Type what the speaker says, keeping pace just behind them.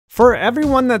For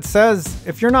everyone that says,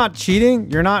 if you're not cheating,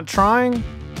 you're not trying,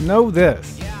 know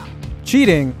this.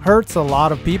 Cheating hurts a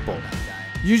lot of people,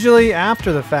 usually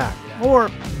after the fact, or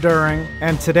during.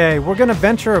 And today, we're going to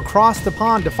venture across the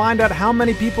pond to find out how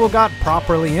many people got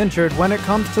properly injured when it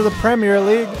comes to the Premier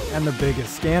League and the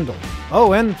biggest scandal.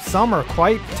 Oh, and some are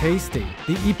quite tasty.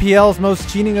 The EPL's most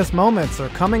cheatingest moments are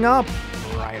coming up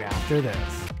right after this.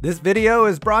 This video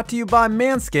is brought to you by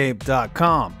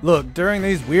Manscaped.com. Look, during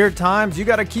these weird times, you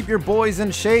gotta keep your boys in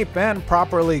shape and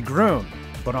properly groomed.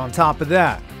 But on top of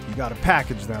that, you gotta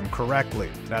package them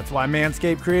correctly. That's why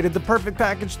Manscaped created the Perfect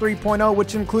Package 3.0,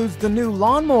 which includes the new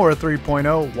Lawnmower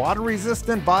 3.0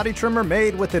 water-resistant body trimmer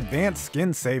made with advanced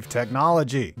skin-safe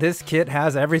technology. This kit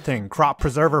has everything: crop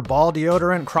preserver ball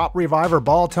deodorant, crop reviver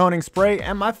ball toning spray,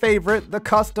 and my favorite, the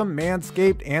custom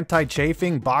Manscaped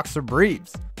anti-chafing boxer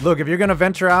briefs. Look, if you're gonna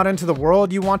venture out into the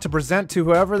world, you want to present to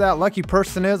whoever that lucky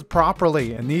person is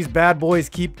properly, and these bad boys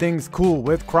keep things cool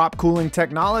with crop cooling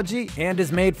technology and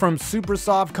is made from super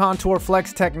soft contour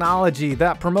flex technology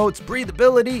that promotes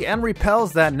breathability and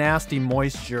repels that nasty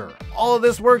moisture. All of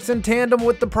this works in tandem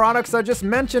with the products I just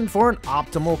mentioned for an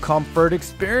optimal comfort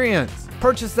experience.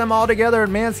 Purchase them all together at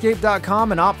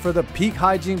manscaped.com and opt for the peak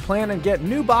hygiene plan and get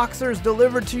new boxers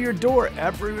delivered to your door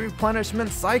every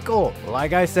replenishment cycle.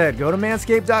 Like I said, go to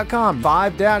manscaped.com,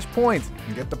 5-points,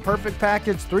 and get the Perfect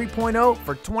Package 3.0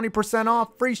 for 20%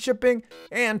 off, free shipping,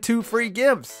 and 2 free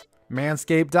gifts.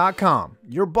 Manscaped.com,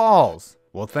 your balls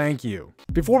well, thank you.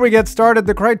 Before we get started,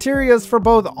 the criteria is for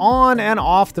both on and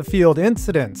off the field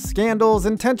incidents, scandals,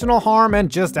 intentional harm, and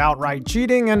just outright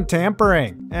cheating and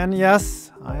tampering. And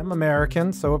yes, I am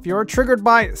American, so if you're triggered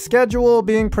by schedule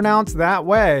being pronounced that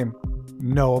way,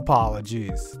 no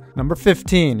apologies. Number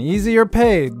 15, easier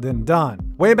paid than done.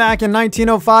 Way back in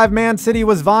 1905, Man City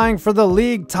was vying for the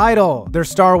league title. Their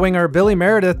star winger Billy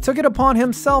Meredith took it upon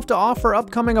himself to offer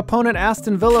upcoming opponent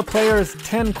Aston Villa players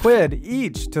 10 quid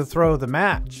each to throw the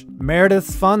match.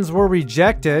 Meredith's funds were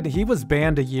rejected. He was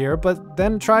banned a year, but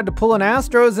then tried to pull an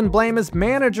Astros and blame his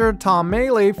manager Tom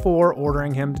Maley for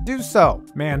ordering him to do so.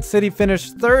 Man City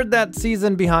finished third that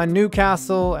season behind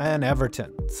Newcastle and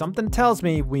Everton. Something tells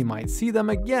me we might see them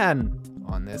again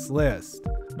on this list.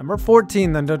 Number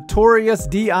 14, the notorious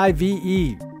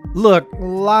DIVE. Look,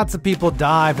 lots of people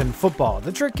dive in football.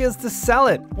 The trick is to sell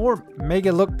it or make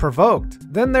it look provoked.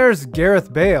 Then there's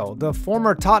Gareth Bale, the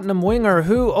former Tottenham winger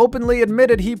who openly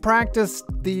admitted he practiced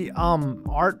the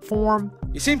art form.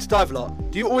 You seem to dive a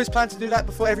lot. Do you always plan to do that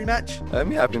before every match?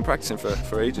 Yeah, I've been practicing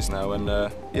for ages now,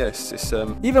 and yes, it's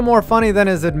Even more funny than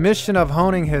his admission of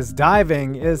honing his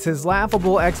diving is his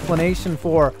laughable explanation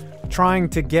for trying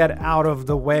to get out of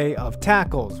the way of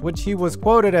tackles, which he was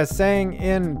quoted as saying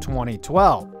in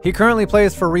 2012. He currently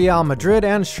plays for Real Madrid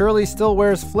and surely still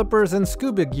wears flippers and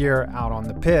scuba gear out on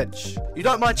the pitch. You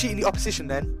don't mind cheating the opposition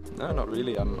then? No, not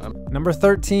really. Number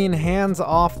 13, hands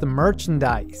off the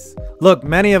merchandise. Look,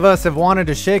 many of us have wanted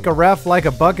to shake a ref like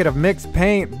a bucket of mixed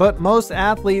paint, but most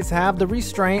athletes have the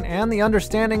restraint and the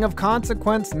understanding of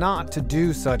consequence not to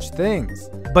do such things.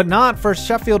 But not for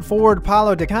Sheffield forward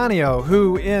Paolo Di Canio,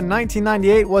 who in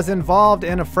 1998 was involved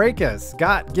in a fracas,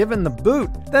 got given the boot,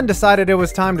 then decided it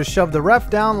was time to shove the ref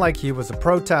down like he was a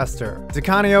protester. Di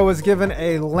Canio was given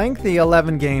a lengthy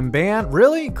 11-game ban.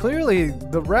 Really? Clearly,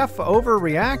 the ref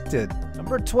overreacted.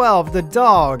 Number 12, the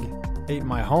dog ate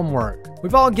my homework.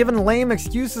 We've all given lame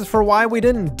excuses for why we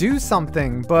didn't do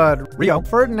something, but Rio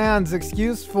Ferdinand's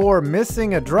excuse for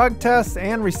missing a drug test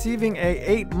and receiving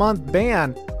a 8-month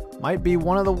ban might be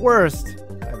one of the worst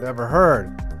I've ever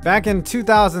heard. Back in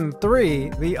 2003,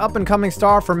 the up-and-coming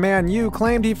star for Man U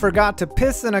claimed he forgot to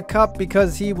piss in a cup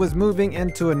because he was moving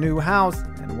into a new house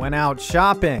and went out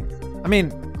shopping. I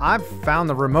mean, I've found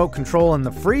the remote control in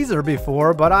the freezer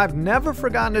before, but I've never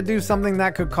forgotten to do something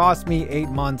that could cost me 8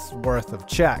 months worth of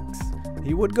checks.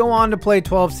 He would go on to play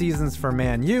 12 seasons for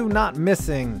Man U, not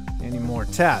missing any more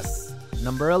tests.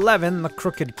 Number 11, the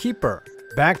crooked keeper.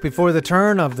 Back before the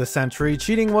turn of the century,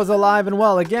 cheating was alive and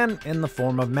well again in the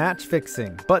form of match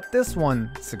fixing, but this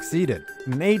one succeeded.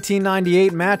 In an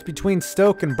 1898 match between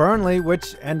Stoke and Burnley,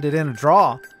 which ended in a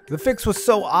draw, the fix was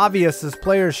so obvious as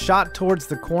players shot towards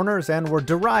the corners and were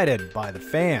derided by the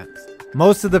fans.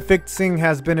 Most of the fixing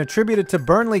has been attributed to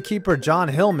Burnley keeper John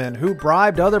Hillman, who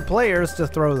bribed other players to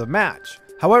throw the match.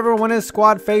 However, when his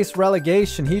squad faced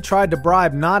relegation, he tried to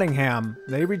bribe Nottingham.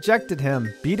 They rejected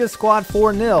him, beat his squad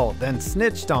 4-0, then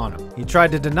snitched on him. He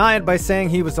tried to deny it by saying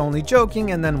he was only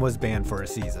joking and then was banned for a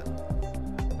season.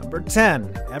 Number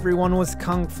 10, everyone was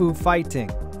kung fu fighting.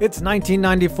 It's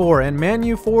 1994 and Man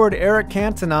U forward Eric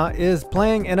Cantona is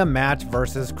playing in a match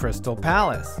versus Crystal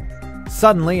Palace.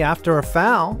 Suddenly, after a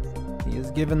foul, he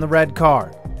is given the red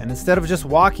card. And instead of just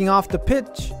walking off the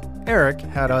pitch, Eric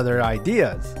had other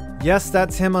ideas. Yes,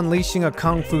 that's him unleashing a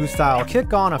kung fu style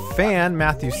kick on a fan,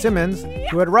 Matthew Simmons,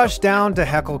 who had rushed down to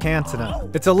heckle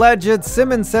Cantona. It's alleged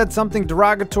Simmons said something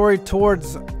derogatory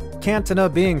towards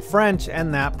Cantona being French,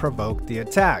 and that provoked the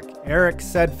attack. Eric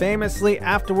said famously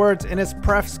afterwards in his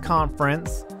press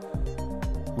conference,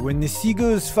 "When the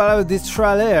seagulls follow this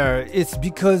trailer, it's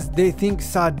because they think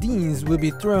sardines will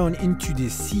be thrown into the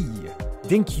sea.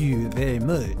 Thank you very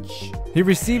much." He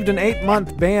received an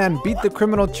 8-month ban, beat the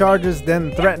criminal charges,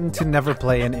 then threatened to never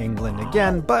play in England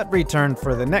again, but returned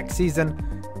for the next season,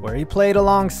 where he played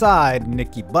alongside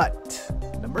Nicky Butt.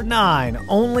 Number 9,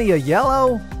 only a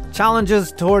yellow?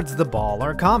 Challenges towards the ball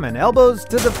are common. Elbows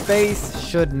to the face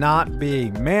should not be.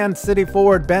 Man City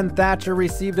forward Ben Thatcher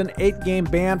received an 8-game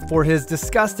ban for his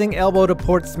disgusting elbow to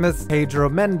Portsmouth's Pedro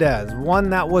Mendes, one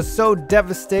that was so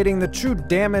devastating the true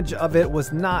damage of it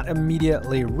was not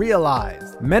immediately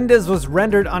realized. Mendes was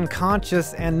rendered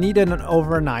unconscious and needed an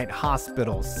overnight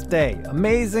hospital stay.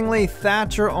 Amazingly,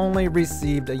 Thatcher only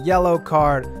received a yellow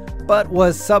card, but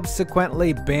was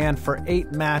subsequently banned for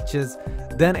 8 matches.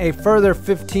 Then a further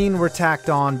 15 were tacked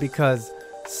on because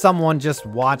someone just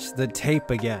watched the tape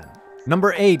again.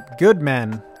 Number 8, good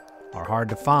men are hard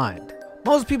to find.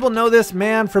 Most people know this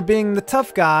man for being the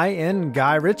tough guy in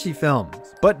Guy Ritchie films.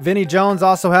 But Vinnie Jones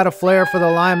also had a flair for the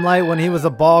limelight when he was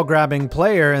a ball-grabbing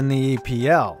player in the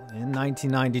EPL. In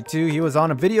 1992, he was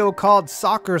on a video called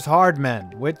Soccer's Hard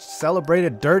Men, which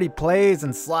celebrated dirty plays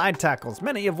and slide tackles,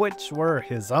 many of which were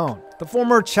his own. The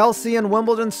former Chelsea and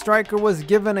Wimbledon striker was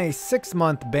given a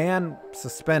 6-month ban,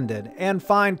 suspended, and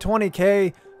fined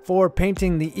 $20,000 for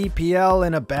painting the EPL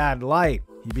in a bad light.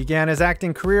 He began his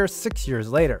acting career 6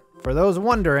 years later. For those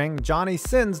wondering, Johnny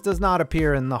Sins does not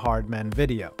appear in the Hard Men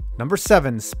video. Number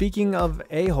 7, speaking of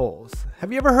a-holes.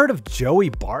 Have you ever heard of Joey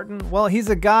Barton? Well, he's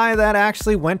a guy that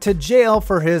actually went to jail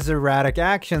for his erratic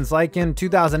actions, like in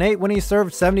 2008 when he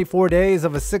served 74 days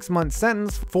of a 6-month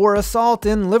sentence for assault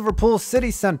in Liverpool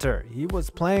city centre. He was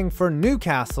playing for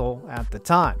Newcastle at the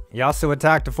time. He also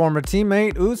attacked a former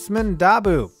teammate, Usman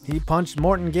Dabu. He punched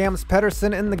Morten Gamst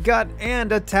Pedersen in the gut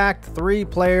and attacked 3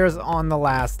 players on the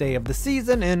last day of the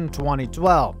season in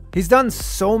 2012. He's done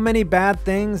so many bad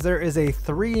things, there is a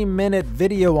 3-minute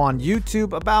video on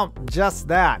YouTube about just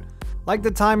that. Like the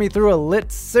time he threw a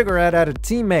lit cigarette at a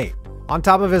teammate. On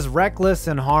top of his reckless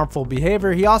and harmful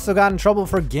behavior, he also got in trouble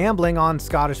for gambling on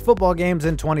Scottish football games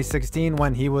in 2016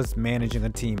 when he was managing a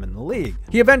team in the league.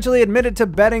 He eventually admitted to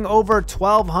betting over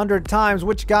 1,200 times,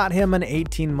 which got him an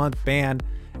 18-month ban.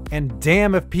 And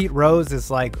damn if Pete Rose is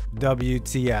like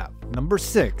WTF. Number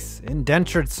 6,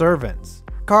 indentured servants.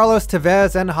 Carlos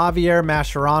Tevez and Javier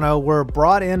Mascherano were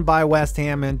brought in by West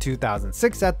Ham in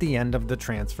 2006 at the end of the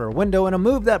transfer window in a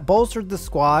move that bolstered the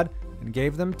squad and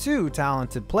gave them 2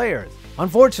 talented players.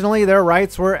 Unfortunately, their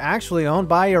rights were actually owned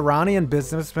by Iranian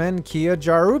businessman Kia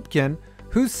Jarubkin,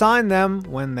 who signed them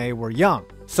when they were young.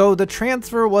 So the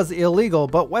transfer was illegal,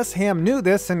 but West Ham knew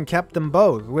this and kept them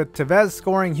both, with Tevez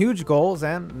scoring huge goals,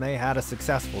 and they had a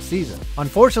successful season.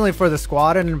 Unfortunately for the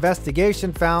squad, an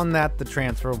investigation found that the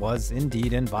transfer was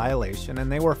indeed in violation,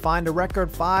 and they were fined a record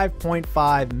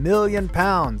 £5.5 million,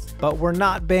 but were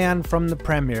not banned from the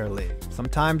Premier League.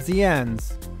 Sometimes the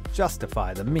ends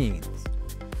justify the means.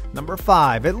 Number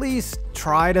 5, at least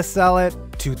try to sell it.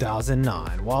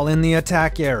 2009, while in the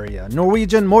attack area,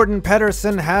 Norwegian Morten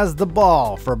Pedersen has the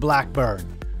ball for Blackburn.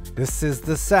 This is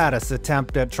the saddest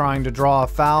attempt at trying to draw a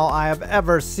foul I have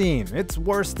ever seen. It's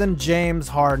worse than James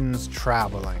Harden's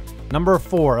traveling. Number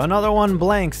 4, another one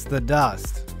blanks the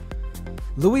dust.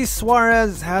 Luis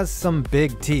Suarez has some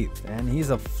big teeth, and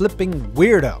he's a flipping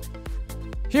weirdo.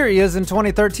 Here he is in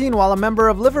 2013 while a member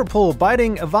of Liverpool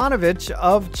biting Ivanovic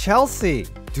of Chelsea.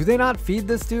 Do they not feed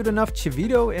this dude enough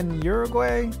chivito in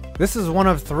Uruguay? This is one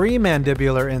of 3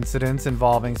 mandibular incidents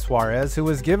involving Suarez, who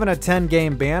was given a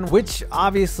 10-game ban, which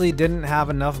obviously didn't have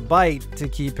enough bite to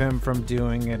keep him from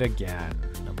doing it again.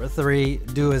 Number 3,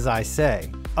 do as I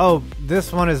say. Oh,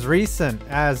 this one is recent,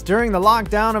 as during the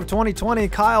lockdown of 2020,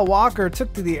 Kyle Walker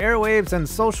took to the airwaves and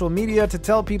social media to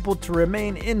tell people to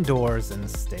remain indoors and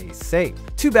stay safe.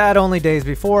 Too bad only days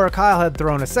before, Kyle had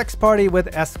thrown a sex party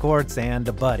with escorts and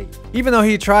a buddy. Even though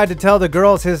he tried to tell the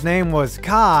girls his name was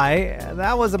Kai,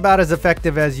 that was about as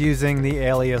effective as using the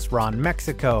alias Ron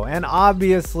Mexico, and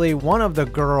obviously one of the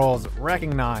girls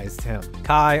recognized him.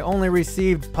 Kai only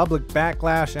received public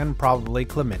backlash and probably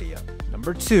chlamydia.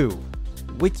 Number 2.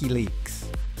 WikiLeaks.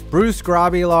 Bruce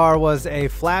Grobbelaar was a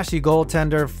flashy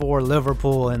goaltender for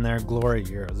Liverpool in their glory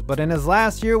years, but in his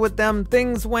last year with them,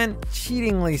 things went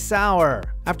cheatingly sour.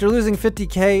 After losing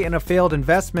 $50K in a failed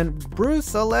investment,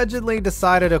 Bruce allegedly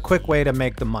decided a quick way to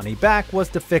make the money back was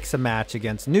to fix a match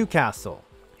against Newcastle.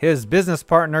 His business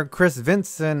partner, Chris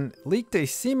Vincent, leaked a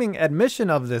seeming admission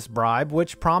of this bribe,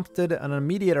 which prompted an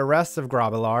immediate arrest of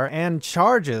Grobbelaar and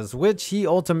charges, which he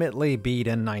ultimately beat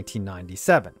in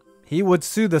 1997. He would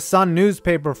sue the Sun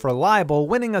newspaper for libel,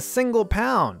 winning a single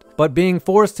pound, but being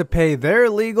forced to pay their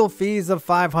legal fees of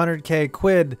 500K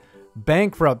quid,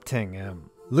 bankrupting him.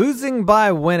 Losing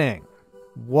by winning.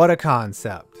 What a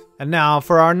concept. And now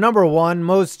for our number one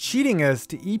most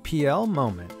cheatingest EPL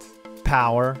moment.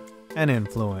 Power and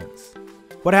influence.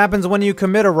 What happens when you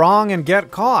commit a wrong and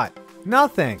get caught?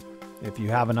 Nothing, if you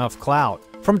have enough clout.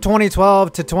 From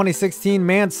 2012 to 2016,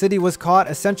 Man City was caught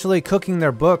essentially cooking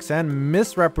their books and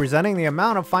misrepresenting the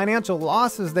amount of financial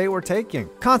losses they were taking,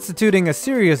 constituting a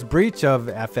serious breach of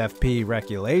FFP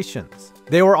regulations.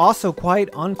 They were also quite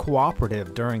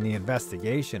uncooperative during the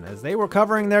investigation, as they were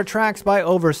covering their tracks by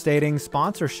overstating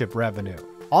sponsorship revenue.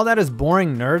 All that is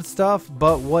boring nerd stuff,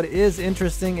 but what is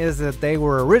interesting is that they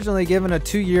were originally given a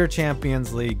 2-year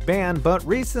Champions League ban, but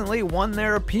recently won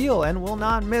their appeal and will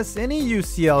not miss any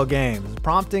UCL games,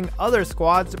 prompting other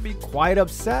squads to be quite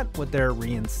upset with their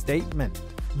reinstatement.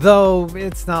 Though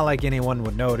it's not like anyone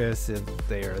would notice if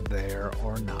they're there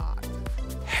or not.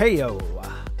 Heyo!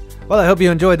 Well, I hope you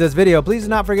enjoyed this video. Please do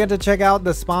not forget to check out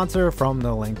the sponsor from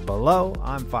the link below.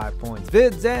 I'm 5 Points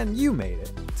Vids, and you made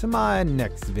it to my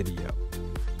next video.